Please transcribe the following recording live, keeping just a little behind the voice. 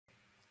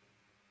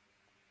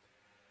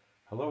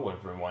Hello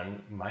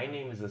everyone, my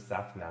name is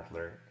Asaf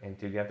Nadler, and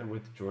together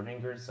with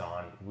Jordan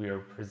Garzon, we are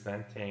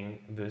presenting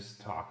this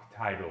talk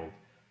titled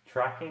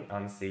Tracking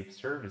Unsafe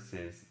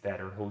Services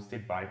that are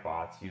hosted by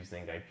bots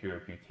using IP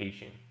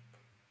reputation.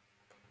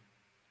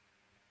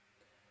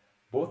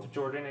 Both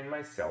Jordan and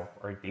myself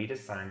are data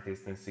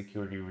scientists and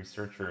security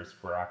researchers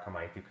for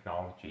Akamai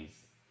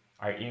Technologies.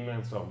 Our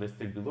emails are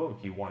listed below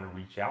if you want to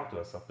reach out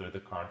to us after the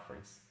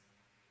conference.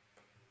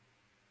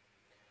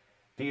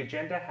 The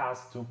agenda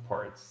has two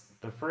parts.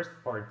 The first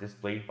part,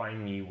 displayed by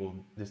me,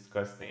 will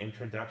discuss the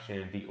introduction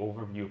and the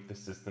overview of the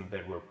system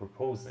that we're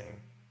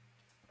proposing.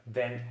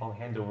 Then I'll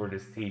hand over the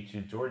stage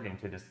to Jordan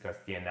to discuss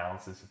the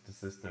analysis of the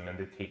system and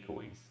the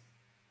takeaways.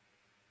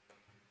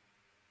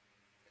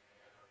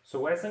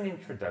 So as an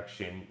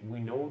introduction, we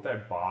know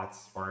that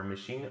bots are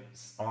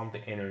machines on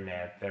the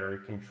internet that are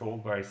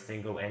controlled by a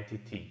single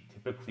entity,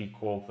 typically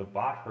called the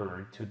bot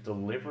herd, to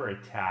deliver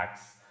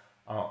attacks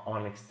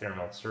on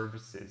external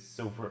services.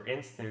 So for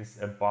instance,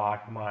 a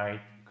bot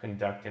might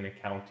conduct an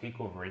account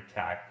takeover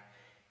attack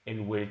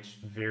in which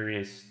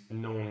various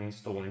known and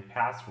stolen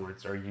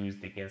passwords are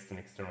used against an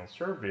external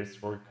service,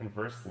 or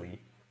conversely,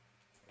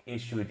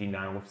 issue a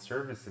denial of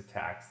service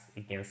attacks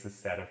against a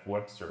set of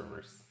web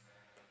servers.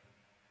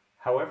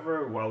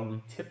 However, while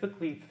we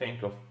typically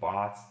think of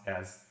bots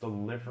as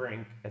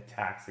delivering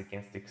attacks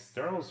against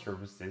external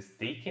services,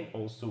 they can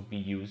also be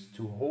used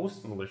to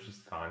host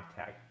malicious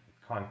content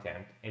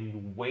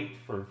and wait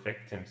for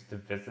victims to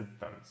visit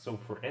them. So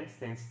for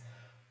instance,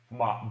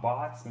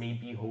 bots may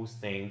be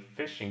hosting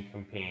phishing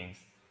campaigns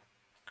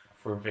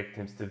for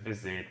victims to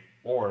visit,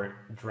 or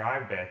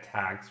drive-by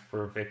attacks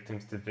for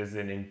victims to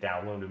visit and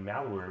download a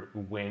malware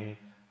when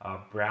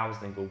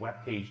browsing a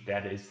web page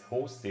that is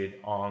hosted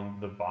on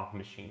the bot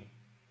machine.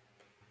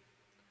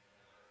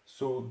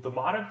 So the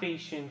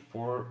motivation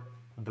for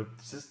the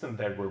system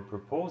that we're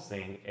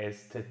proposing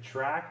is to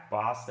track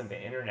bots on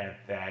the internet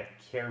that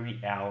carry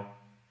out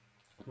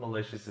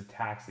malicious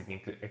attacks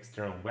against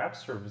external web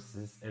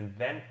services, and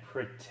then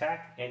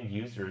protect end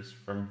users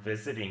from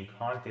visiting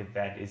content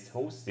that is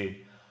hosted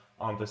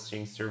on the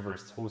same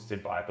servers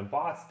hosted by the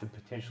bots, to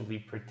potentially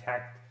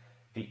protect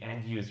the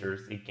end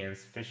users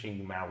against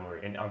phishing,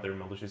 malware, and other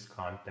malicious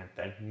content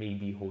that may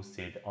be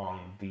hosted on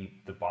the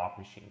bot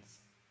machines.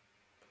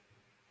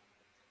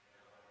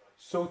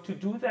 So to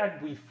do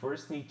that, we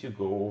first need to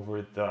go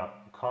over the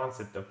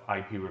concept of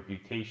IP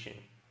reputation.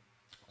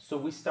 So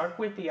we start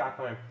with the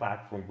Akamai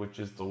platform, which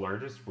is the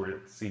largest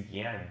world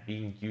CDN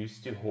being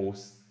used to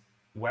host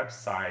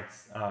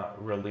websites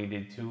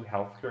related to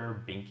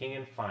healthcare, banking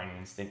and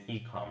finance, and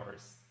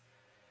e-commerce.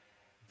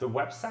 The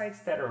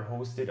websites that are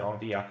hosted on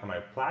the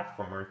Akamai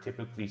platform are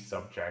typically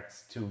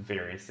subject to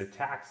various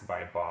attacks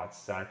by bots,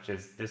 such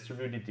as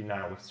distributed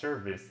denial of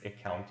service,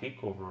 account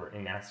takeover,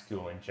 and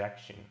SQL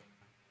injection.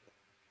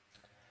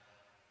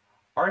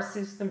 Our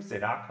systems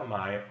at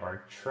Akamai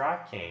are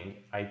tracking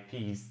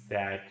IPs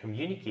that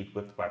communicate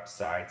with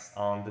websites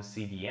on the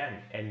CDN,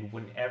 and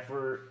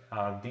whenever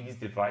these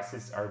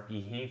devices are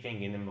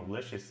behaving in a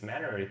malicious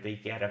manner, they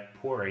get a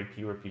poor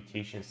IP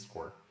reputation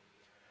score.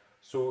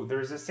 So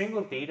there's a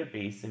single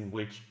database in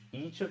which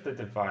each of the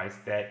devices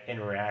that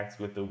interacts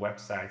with the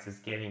websites is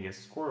getting a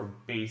score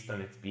based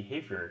on its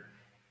behavior,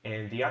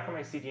 and the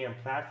Akamai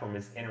CDN platform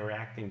is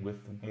interacting with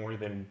more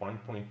than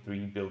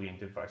 1.3 billion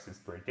devices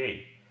per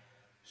day.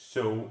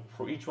 So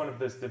for each one of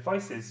those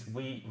devices,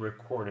 we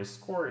record a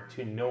score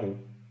to know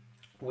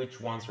which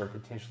ones are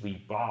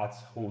potentially bots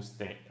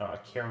hosting,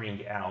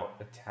 carrying out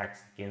attacks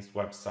against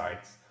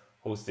websites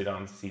hosted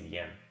on the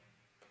CDN.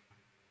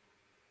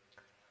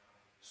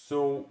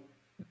 So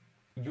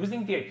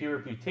using the IP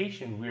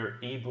reputation, we are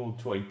able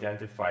to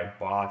identify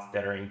bots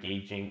that are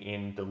engaging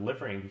in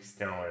delivering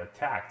external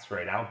attacks,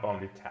 right,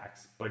 outbound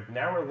attacks. But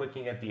now we're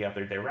looking at the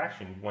other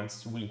direction.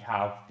 Once we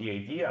have the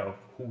idea of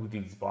who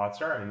these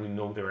bots are and we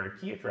know their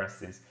IP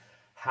addresses,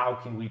 how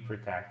can we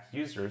protect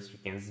users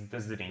against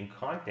visiting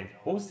content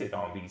hosted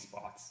on these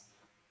bots?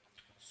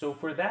 So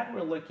for that,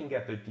 we're looking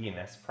at the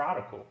DNS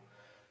protocol.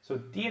 So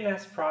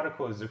DNS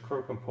protocol is a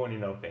core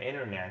component of the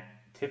internet,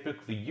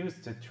 typically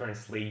used to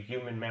translate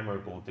human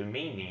memorable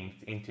domain names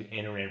into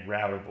internet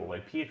routable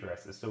IP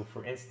addresses. So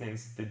for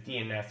instance, the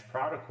DNS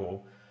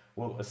protocol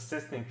will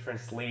assist in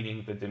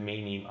translating the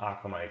domain name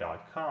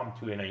akamai.com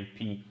to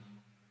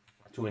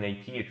an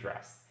IP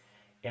address.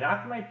 And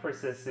Akamai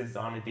processes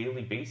on a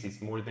daily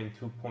basis more than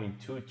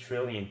 2.2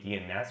 trillion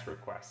DNS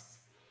requests.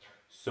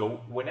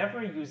 So whenever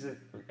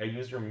a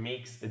user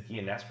makes a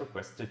DNS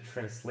request to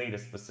translate a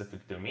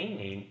specific domain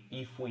name,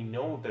 if we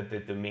know that the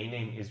domain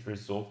name is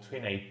resolved to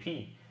an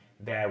IP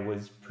that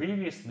was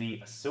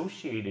previously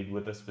associated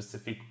with a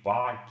specific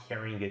bot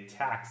carrying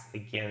attacks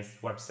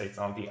against websites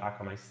on the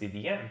Akamai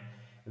CDN,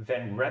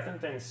 then rather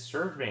than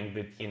serving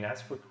the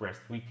DNS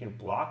request, we can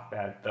block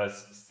that,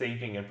 thus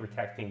saving and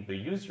protecting the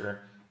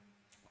user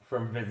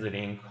from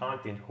visiting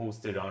content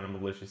hosted on a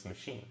malicious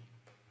machine.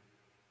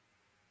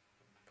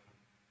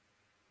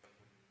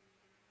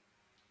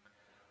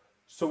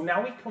 So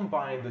now we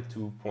combine the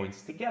 2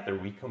 points together.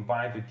 We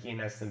combine the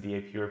DNS and the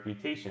IP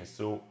reputation.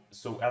 So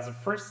as a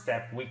first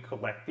step, we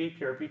collect the IP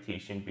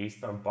reputation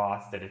based on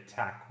bots that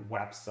attack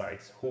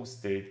websites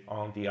hosted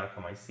on the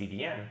Akamai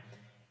CDN.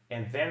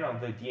 And then on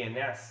the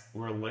DNS,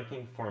 we're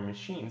looking for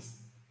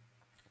machines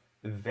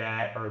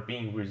that are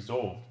being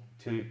resolved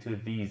to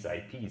these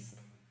IPs.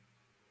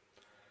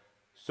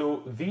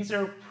 So these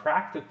are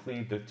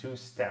practically the 2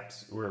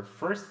 steps. We're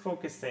first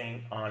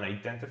focusing on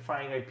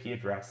identifying IP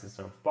addresses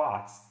of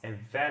bots, and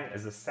then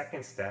as a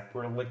second step,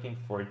 we're looking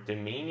for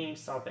domain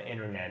names on the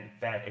internet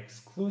that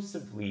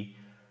exclusively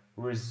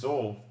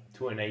resolve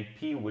to an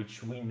IP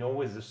which we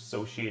know is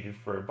associated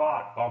for a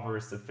bot over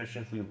a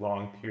sufficiently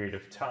long period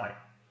of time.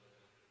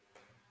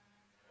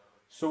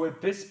 So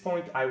at this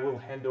point, I will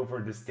hand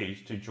over the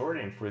stage to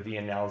Jordan for the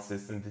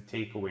analysis and the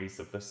takeaways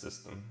of the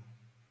system.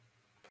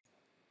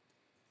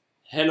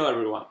 Hello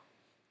everyone.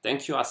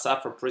 Thank you,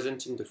 Asaf, for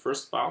presenting the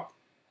first part.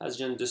 As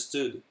you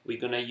understood, we're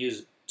going to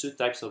use 2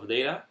 types of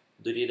data,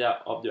 the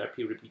data of the IP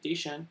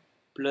reputation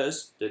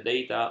plus the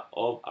data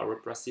of our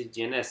repressive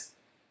DNS,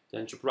 the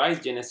enterprise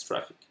DNS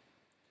traffic.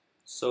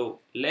 So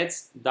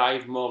let's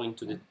dive more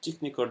into the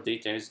technical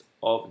details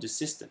of the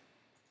system.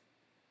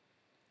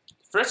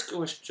 The first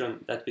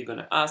question that we're going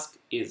to ask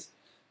is,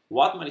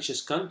 what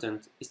malicious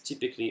content is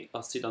typically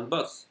hosted on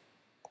bots?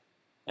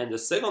 And the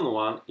second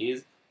one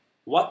is,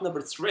 what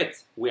novel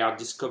threat we are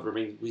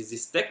discovering with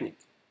this technique?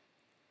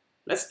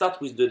 Let's start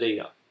with the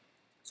data.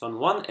 So on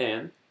one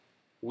end,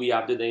 we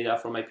have the data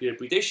from IP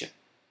reputation,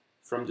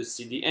 from the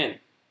CDN,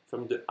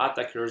 from the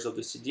attackers of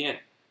the CDN.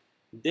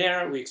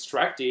 There we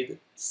extracted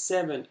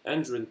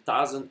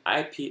 700,000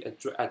 IP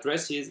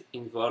addresses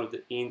involved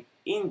in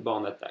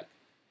inbound attack.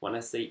 When I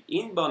say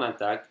inbound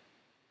attack,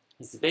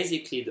 it's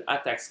basically the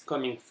attacks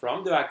coming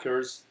from the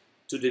hackers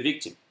to the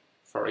victim.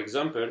 For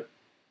example,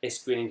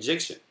 SQL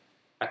injection,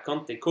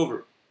 account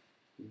takeover,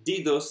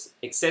 DDoS,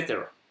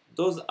 etc.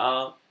 Those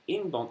are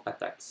inbound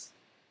attacks.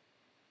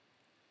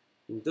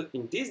 In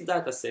this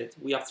dataset,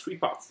 we have 3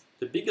 parts.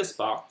 The biggest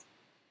part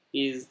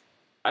is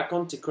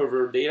account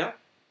takeover data.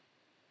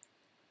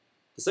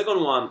 The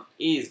second one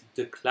is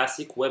the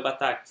classic web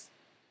attacks,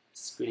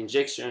 SQL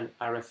injection,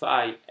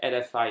 RFI,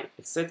 LFI,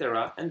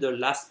 etc. And the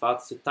last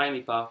part, the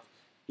tiny part,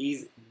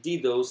 is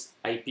DDoS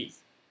IP.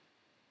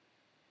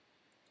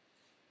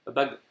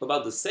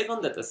 About the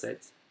second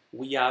dataset,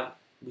 we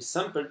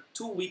sampled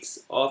 2 weeks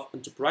of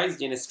enterprise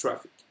DNS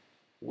traffic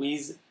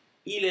with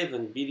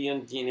 11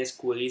 billion DNS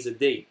queries a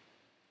day.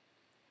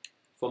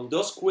 From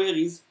those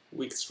queries,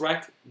 we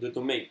extract the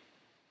domain.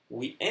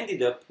 We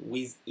ended up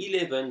with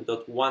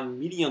 11.1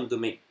 million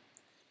domain.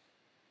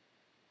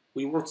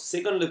 We wrote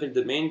second level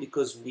domain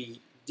because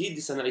we did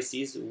this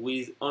analysis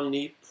with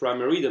only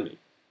primary domain.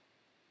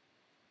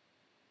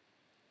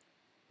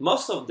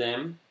 Most of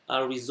them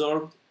are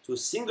resolved to a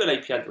single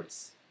IP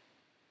address.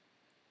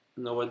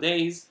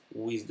 Nowadays,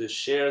 with the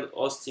shared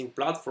hosting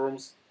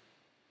platforms,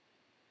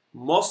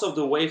 most of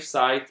the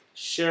websites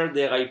share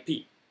their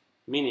IP,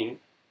 meaning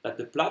that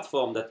the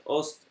platform that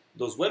hosts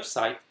those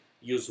websites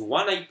use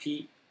one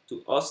IP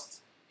to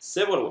host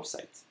several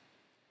websites.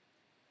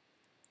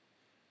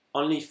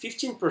 Only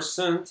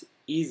 15%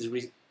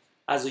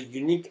 has a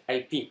unique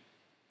IP.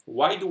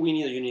 Why do we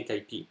need a unique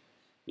IP?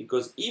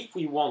 Because if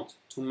we want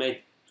to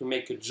make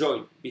a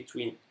join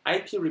between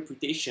IP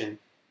reputation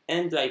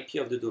and the IP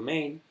of the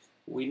domain,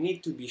 we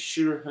need to be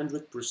sure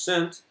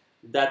 100%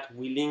 that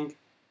we link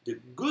the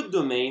good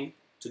domain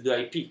to the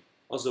IP.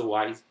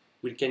 Otherwise,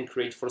 we can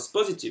create false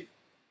positive.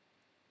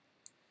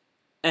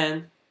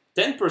 And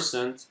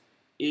 10%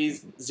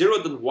 is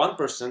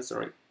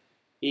 0.1%,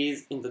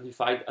 is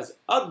identified as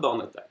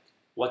outbound attack.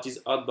 What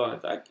is outbound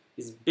attack?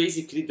 Is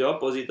basically the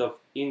opposite of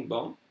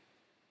inbound,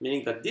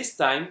 meaning that this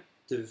time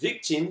the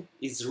victim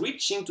is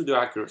reaching to the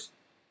hackers.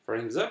 For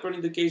example,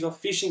 in the case of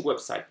phishing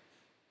website,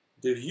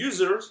 the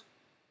users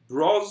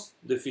browse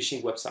the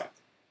phishing website.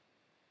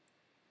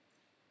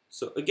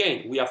 So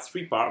again, we have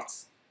 3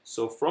 parts.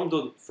 So from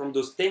those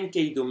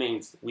 10K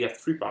domains, we have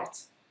 3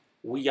 parts.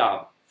 We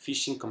have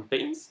phishing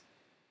campaigns,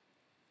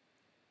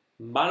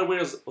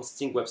 malware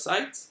hosting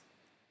websites,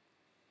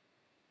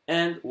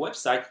 and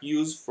website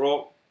used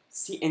for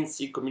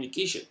CNC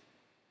communication.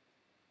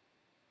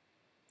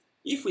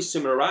 If we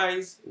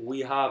summarize,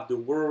 we have the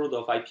world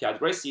of IP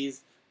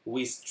addresses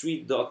with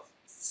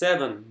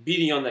 3.7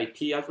 billion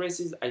IP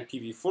addresses,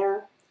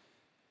 IPv4.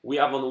 We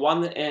have on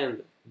one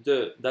end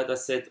the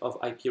dataset of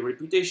IP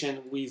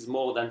reputation with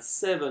more than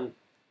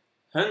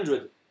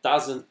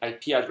 700,000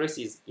 IP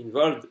addresses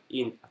involved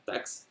in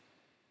attacks.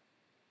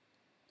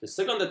 The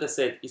second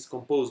dataset is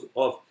composed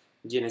of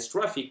DNS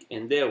traffic,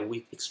 and there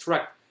we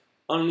extract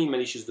only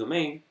malicious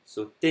domain,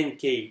 so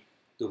 10K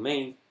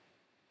domain,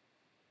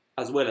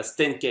 as well as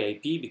 10K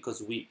IP,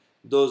 because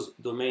those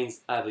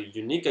domains have a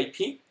unique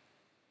IP.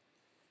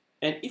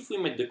 And if we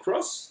make the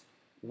cross,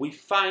 we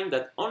find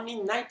that only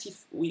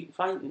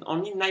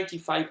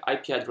 95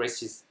 IP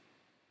addresses.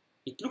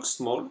 It looks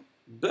small,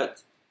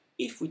 but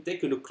if we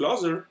take a look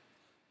closer,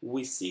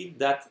 we see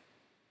that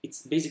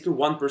it's basically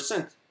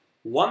 1%.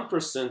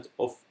 1%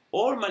 of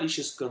all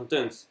malicious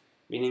contents,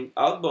 meaning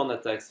outbound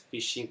attacks,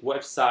 phishing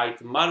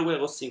website, malware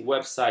hosting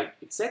website,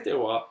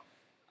 etc.,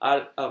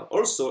 are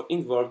also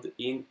involved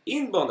in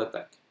inbound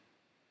attack.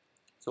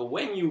 So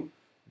when you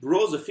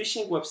browse a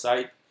phishing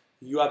website,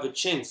 you have a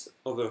chance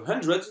over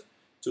hundreds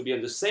to be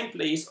in the same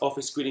place of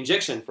a screen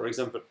injection, for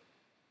example.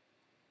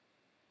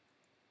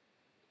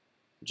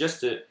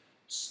 Just a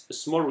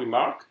small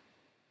remark.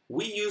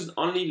 We used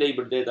only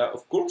label data,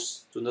 of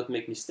course, to not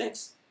make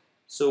mistakes.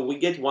 So we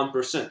get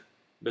 1%.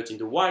 But in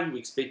the wild, we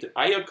expect a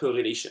higher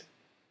correlation.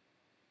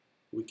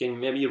 We can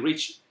maybe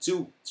reach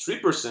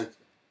 2-3%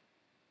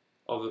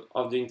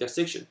 of the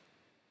intersection.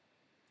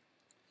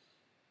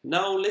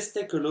 Now let's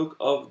take a look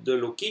at the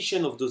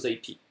location of those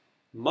IP.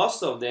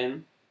 Most of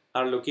them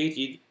are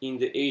located in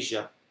the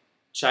Asia,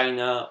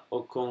 China,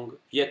 Hong Kong,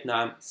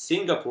 Vietnam,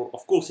 Singapore,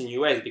 of course in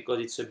US because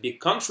it's a big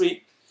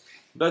country,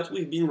 but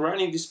we've been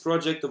running this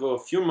project over a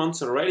few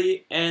months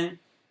already and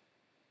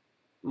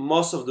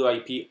most of the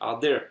IP are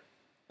there.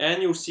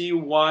 And you'll see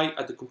why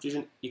at the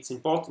conclusion it's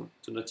important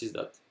to notice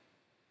that.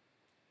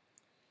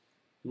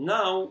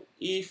 Now,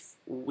 if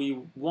we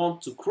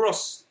want to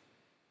cross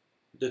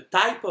the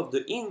type of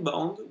the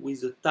inbound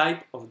with the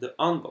type of the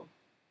outbound,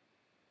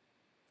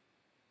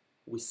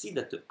 we see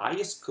that the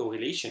highest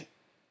correlation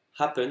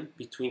happens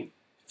between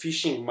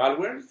phishing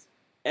malwares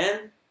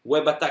and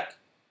web attack.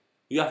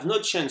 You have no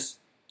chance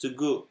to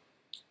go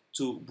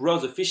to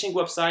browse a phishing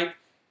website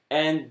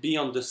and be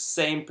on the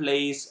same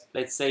place,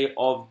 let's say,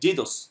 of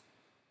DDoS,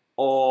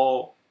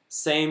 or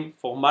same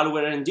for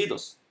malware and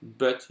DDoS.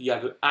 But you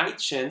have a high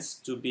chance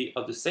to be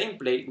at the same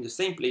place, in the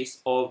same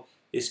place of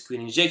a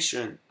screen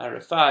injection,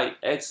 RFI,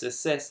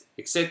 XSS,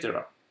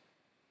 etc.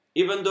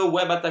 Even though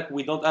web attack,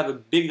 we don't have a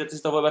big data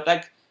set of web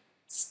attack,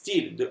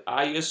 still the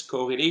highest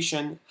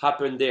correlation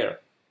happened there.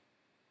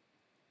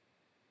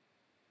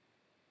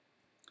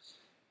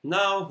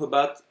 Now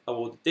about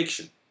our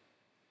detection.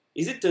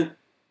 Is it a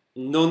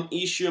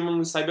non-issue among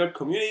the cyber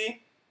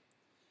community?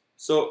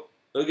 So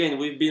again,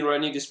 we've been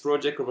running this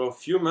project over a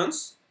few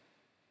months,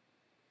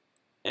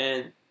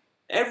 and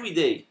every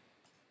day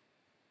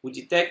we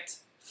detect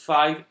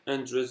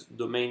 500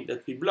 domains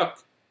that we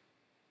block.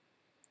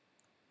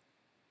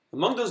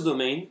 Among those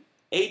domains,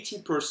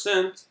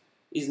 80%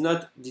 is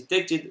not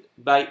detected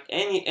by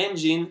any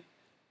engine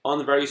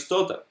on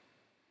VeriStotal.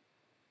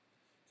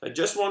 I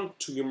just want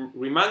to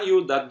remind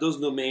you that those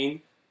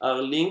domains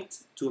are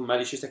linked to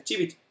malicious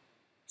activity.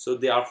 So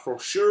they are for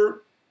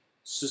sure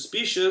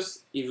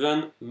suspicious,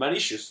 even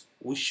malicious.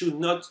 We should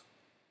not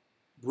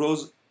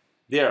browse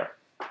there.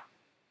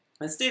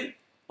 And still,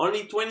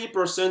 only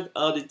 20%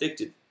 are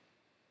detected.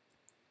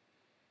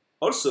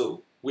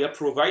 Also, we are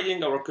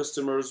providing our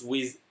customers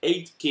with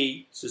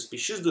 8K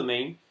suspicious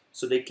domain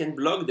so they can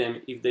block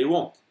them if they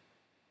want.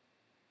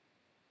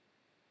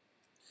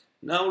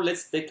 Now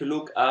let's take a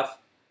look at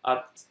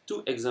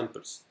two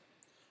examples.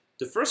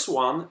 The first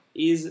one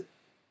is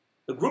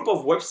a group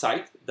of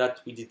websites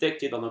that we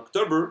detected in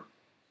October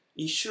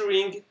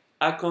issuing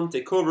account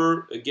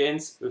takeover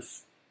against a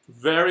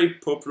very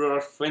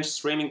popular French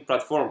streaming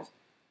platform.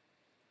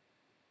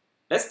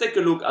 Let's take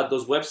a look at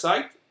those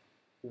websites.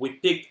 We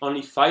picked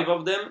only 5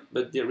 of them,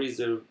 but there is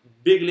a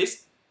big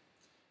list.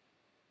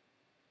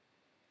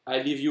 I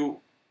leave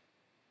you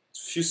a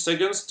few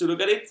seconds to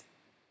look at it.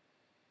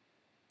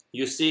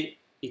 You see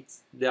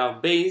they are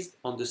based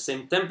on the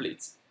same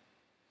templates.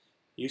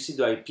 You see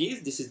the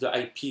IPs. This is the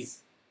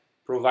IPs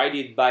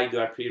provided by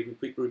the IP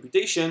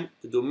reputation.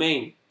 The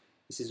domain.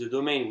 This is the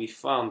domain we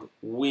found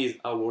with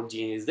our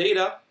DNS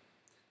data.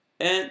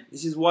 And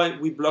this is why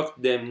we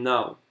blocked them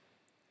now.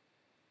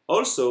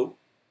 Also,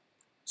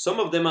 some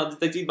of them are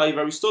detected by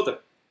VeriStotal.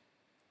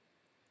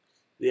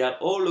 They are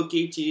all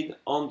located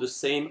on the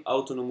same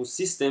autonomous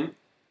system.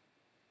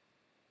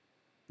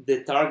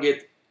 They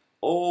target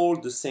all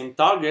the same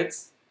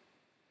targets.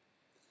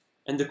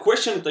 And the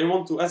question that I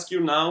want to ask you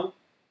now,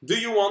 do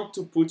you want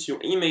to put your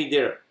email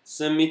there?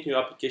 Submit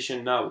your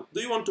application now. Do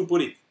you want to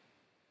put it?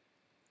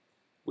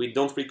 We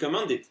don't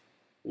recommend it.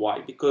 Why?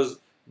 Because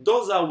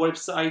those are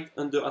websites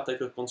under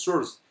attacker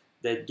controls.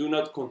 They do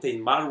not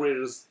contain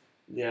malwares.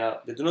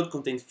 They do not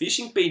contain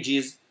phishing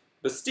pages,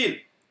 but still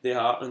they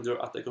are under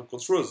attacker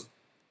controls.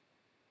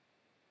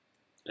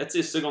 Let's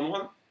see a second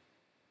one.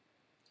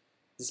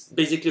 It's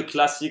basically a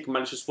classic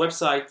malicious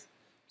website.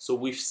 So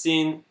we've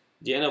seen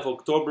the end of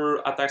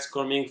October attacks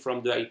coming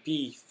from the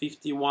IP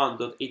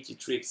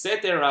 51.83,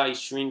 etc.,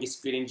 issuing a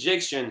screen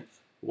injection,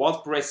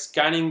 WordPress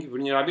scanning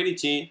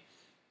vulnerability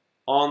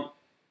on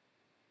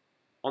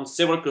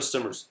several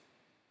customers.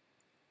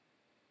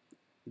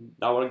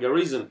 Our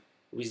algorithm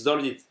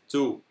resulted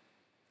to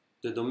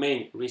the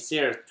domain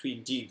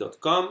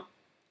research3d.com.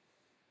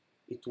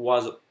 It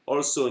was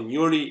also a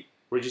newly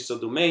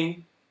registered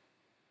domain,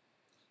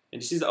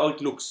 and this is how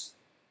it looks.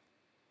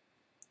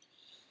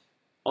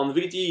 On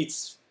VT,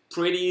 it's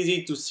pretty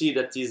easy to see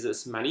that it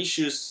is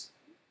malicious.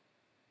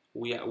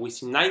 We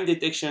see 9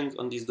 detections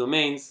on these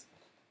domains,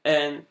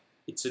 and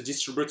it's a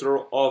distributor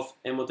of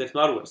Emotet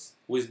malwares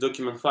with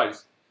document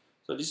files.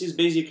 So this is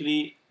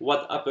basically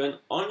what happened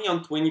only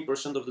on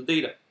 20% of the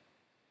data.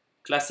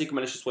 classic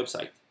malicious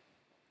website.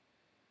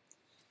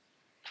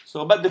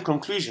 So about the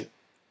conclusion,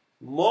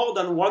 more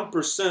than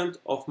 1%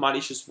 of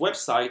malicious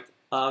websites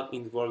are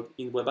involved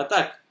in web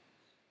attack.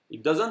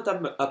 It doesn't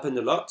happen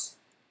a lot,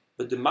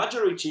 but the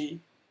majority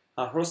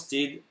are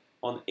hosted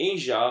on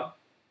Asia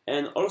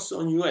and also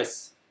on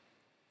US.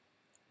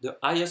 The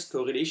highest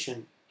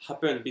correlation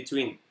happens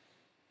between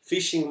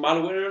phishing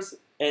malwares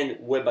and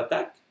web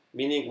attack,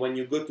 meaning when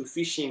you go to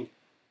phishing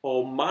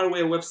or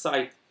malware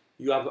website,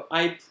 you have a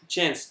high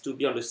chance to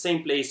be on the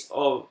same place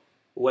of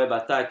web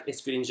attack,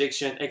 SQL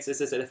injection,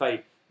 XSS,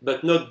 LFI,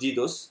 but not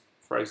DDoS,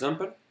 for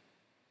example.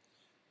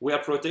 We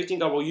are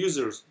protecting our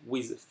users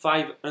with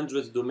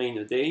 500 domains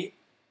a day,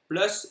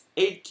 plus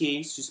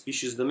 8K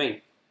suspicious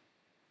domain.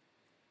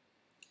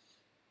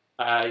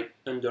 I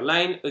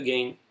underline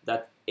again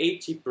that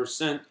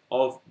 80%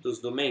 of those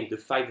domains, the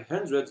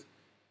 500,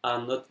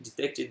 are not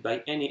detected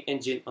by any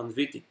engine on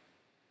VT,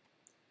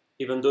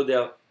 even though they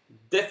are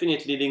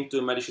definitely linked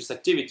to malicious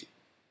activity.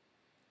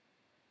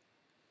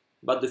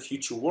 But the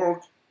future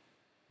work,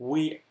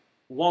 we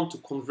want to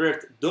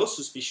convert those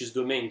suspicious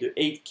domains, the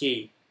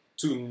 8K,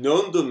 to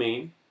known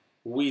domain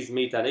with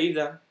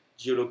metadata,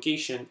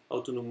 geolocation,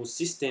 autonomous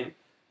system,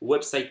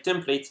 website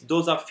templates.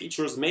 Those are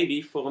features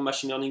maybe for a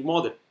machine learning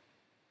model.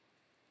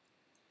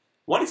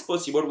 When it's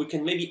possible, we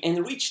can maybe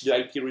enrich the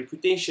IP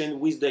reputation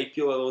with the IP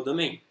of our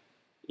domain.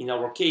 In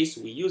our case,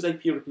 we use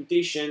IP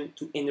reputation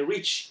to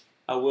enrich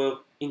our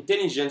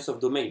intelligence of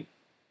domain.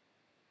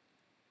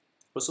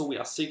 Also, we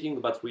are thinking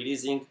about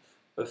releasing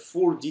a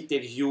full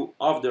detailed view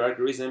of the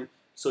algorithm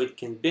so it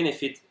can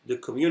benefit the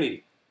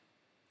community.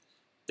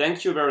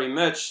 Thank you very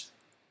much.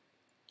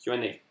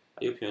 Q&A.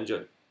 I hope you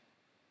enjoyed.